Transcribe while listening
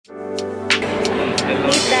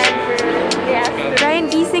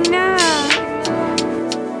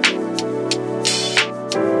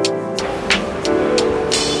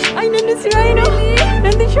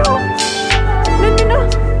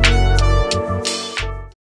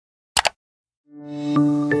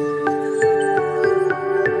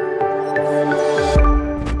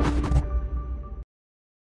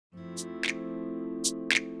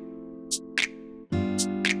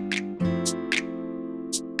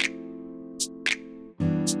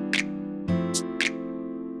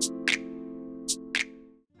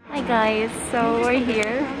guys, so we're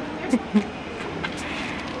here.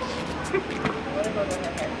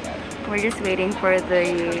 We're just waiting for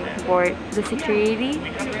the security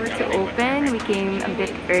to open. We came a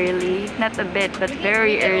bit early, not a bit, but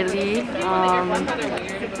very early.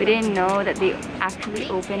 We didn't know that they actually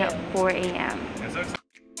open at 4 a.m.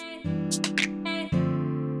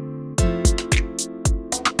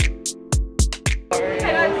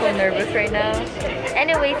 I'm so nervous right now.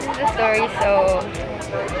 Anyways, this is the story. So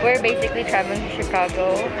we're basically traveling to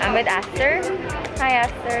Chicago. I'm with Aster. Hi,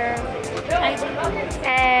 Aster. Hi.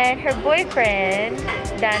 And her boyfriend,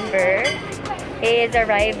 Danver, is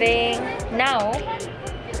arriving now,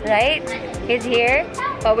 right? He's here,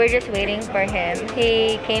 but we're just waiting for him.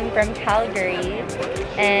 He came from Calgary,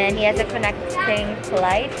 and he has a connecting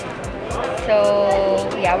flight.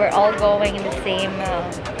 So yeah, we're all going in the same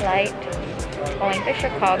flight, going to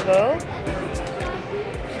Chicago.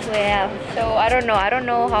 Yeah, so I don't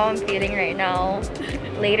know how I'm feeling right now.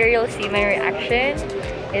 Later you'll see my reaction.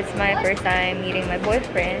 It's my first time meeting my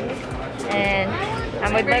boyfriend, and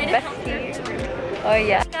I'm with my bestie. Oh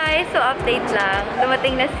yeah. Guys, so update lang.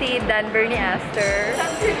 Dumating na si Danver ni Aster.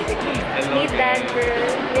 Meet Danver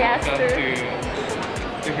ni Aster.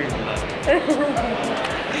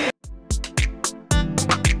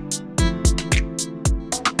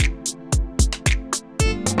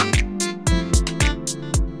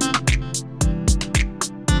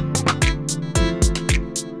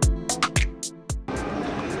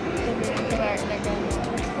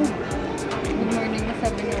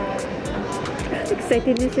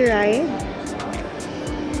 Excited na si Ryan.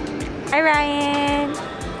 Hi Ryan!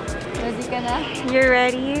 Ready ka na? You're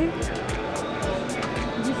ready?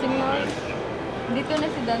 Gising mo? Dito na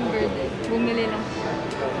si Danver din. Bumili lang.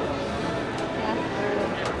 Yeah.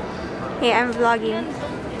 Hey, I'm vlogging.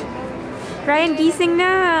 Ryan, gising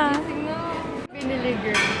na! Gising na! Binili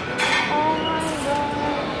girl. Oh my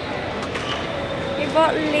god! You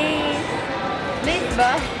bought lace! Lace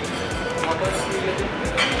ba?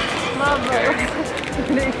 Mama!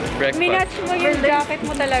 Minatch mo yung jacket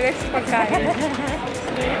mo talaga sa pagkain.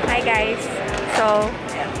 Hi guys! So,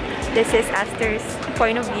 this is Aster's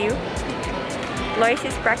point of view. Lois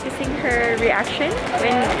is practicing her reaction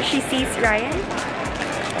when she sees Ryan.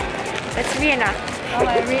 Let's reenact.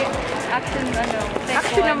 Okay, action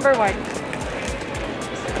Action number 1.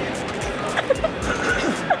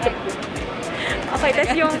 Okay, tas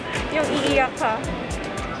yung iiyak ka.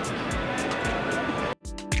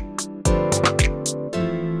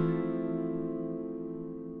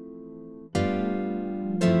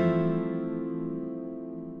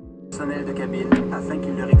 Personnel de cabine afin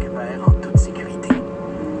qu'il le récupère en toute sécurité.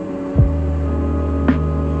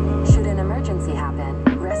 Should an emergency happen,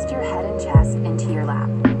 rest your head and chest into your lap.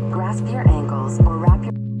 Grasp your ankles or wrap your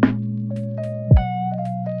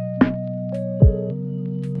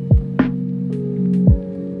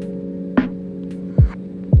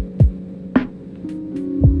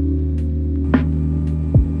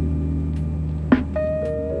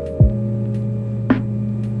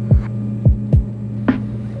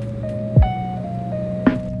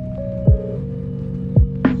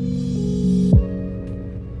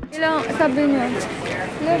sabi niya.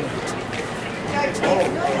 Look.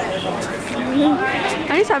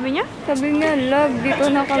 Ano sabi niya? Sabi niya, love, dito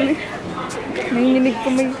na kami. Nanginig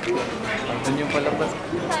kami. Doon yung palabas.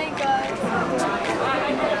 Hi guys.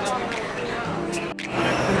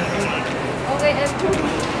 Okay,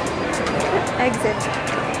 Exit.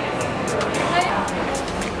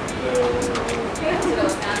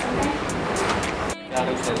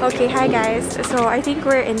 Okay, hi guys. So I think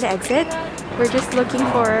we're in the exit. We're just looking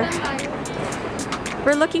for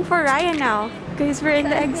Ryan now because we're in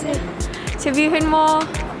the exit. Sabihin mo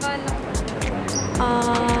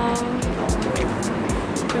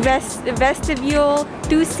vestibule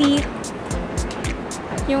 2C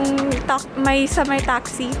yung may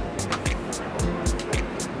taxi.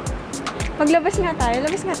 Maglabas nga tayo.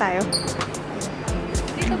 Labas nga tayo.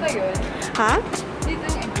 dito ba yun? Ha? Dito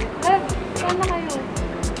yung exit. Love, saan na kayo?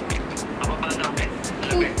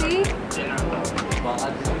 Susi?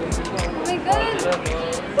 Oh my God!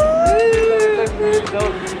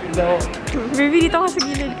 Baby, dito ka sa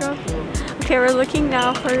gilid ko. Okay, we're looking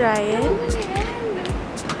now for Ryan.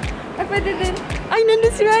 Ay, pwede din. Ay,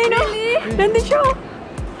 nandun si Ryan, oh! Nandun siya, oh!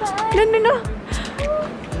 Nandun, oh!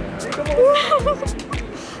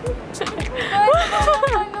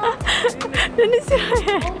 Nandun si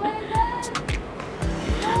Ryan.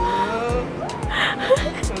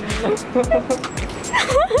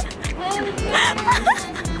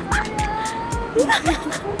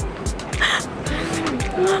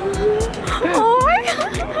 Oh my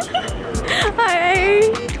God! Hi!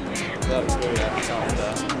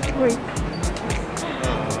 Wait.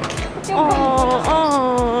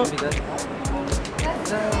 Oh.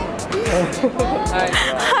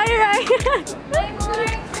 Hi, Ryan.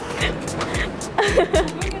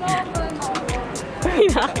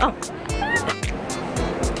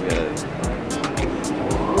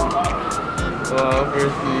 Wow,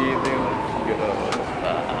 first meeting.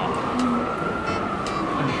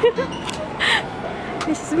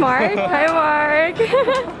 This is Mark. Hi, Mark.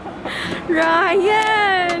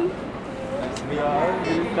 Ryan.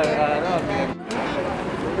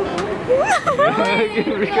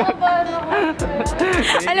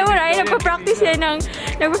 Alam mo, Ryan, nagpa-practice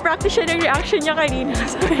siya ng reaction niya kanina.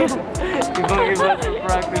 Ibang-iba sa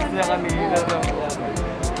practice niya kanina.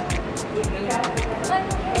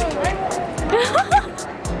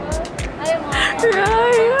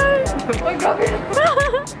 Ryan! Uy, grabe na.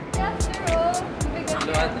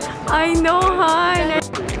 I know, hon.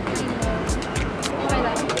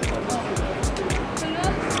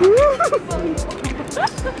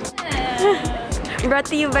 Brought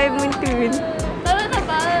to you by Moontoon. Tara na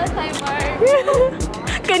ba? Hi, Mark.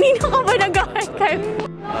 Kanina ka ba nag-archive?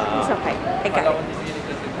 It's okay. I got it.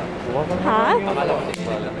 Ha?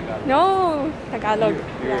 No. Tagalog.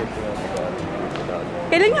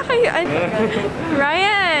 Kailan nga kayo?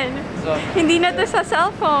 Ryan! Hindi na to sa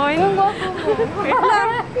cellphone. Wait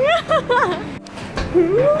lang.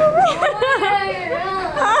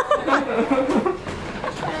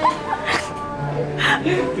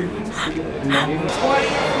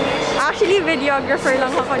 Actually, videographer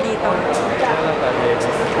lang ako dito.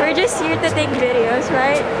 We're just here to take videos,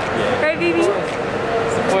 right? Right, baby?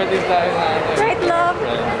 Supportive tayo na ano. Right, love?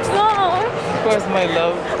 No! Of course, my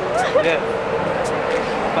love. Yeah.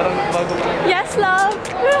 Parang bago pa. Yes, love!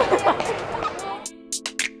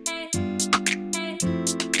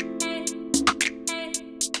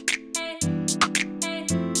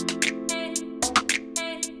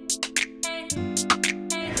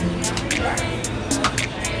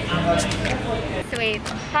 Wait.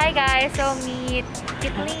 Hi guys, so meet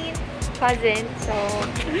Kathleen, cousin,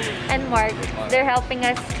 and Mark. They're helping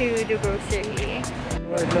us to do grocery.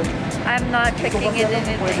 I'm not checking it in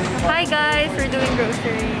anything. Hi guys, we're doing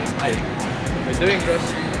grocery. Hi. We're doing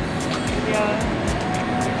grocery. Yeah.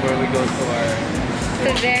 Before we go to our...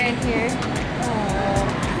 So there and here.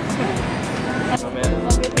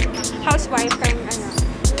 Housewife kayong ano.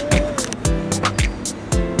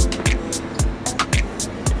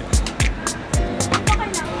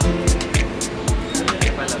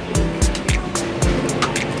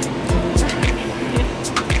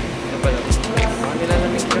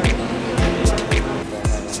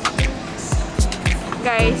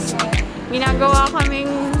 Guys, ginagawa kaming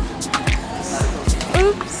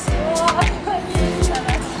oops.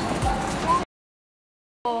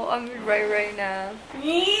 Oh, I'm with Rai now.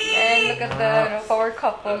 And look at the power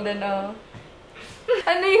couple na.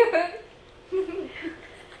 Ano yun?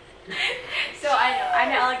 So,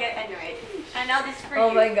 Anna, I'll get annoyed. And I'll just for Oh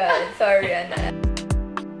you. my god, sorry Anna.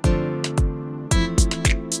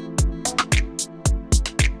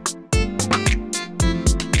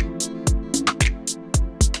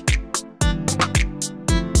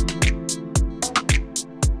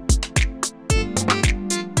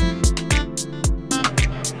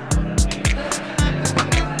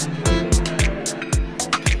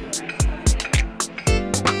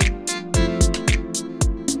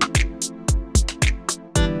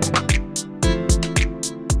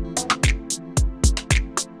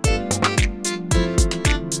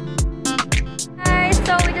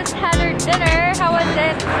 Dinner, how was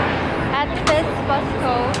it? At this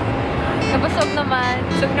Costco. Nabusog naman.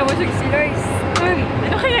 Busog na busog si Lois.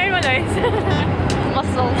 Ano kaya mo, Lois?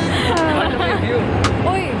 Muscles.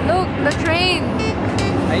 Uy, look, the train.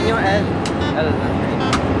 Ayun yung L. L na train.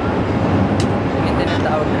 Yung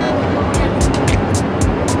tinatawag na L.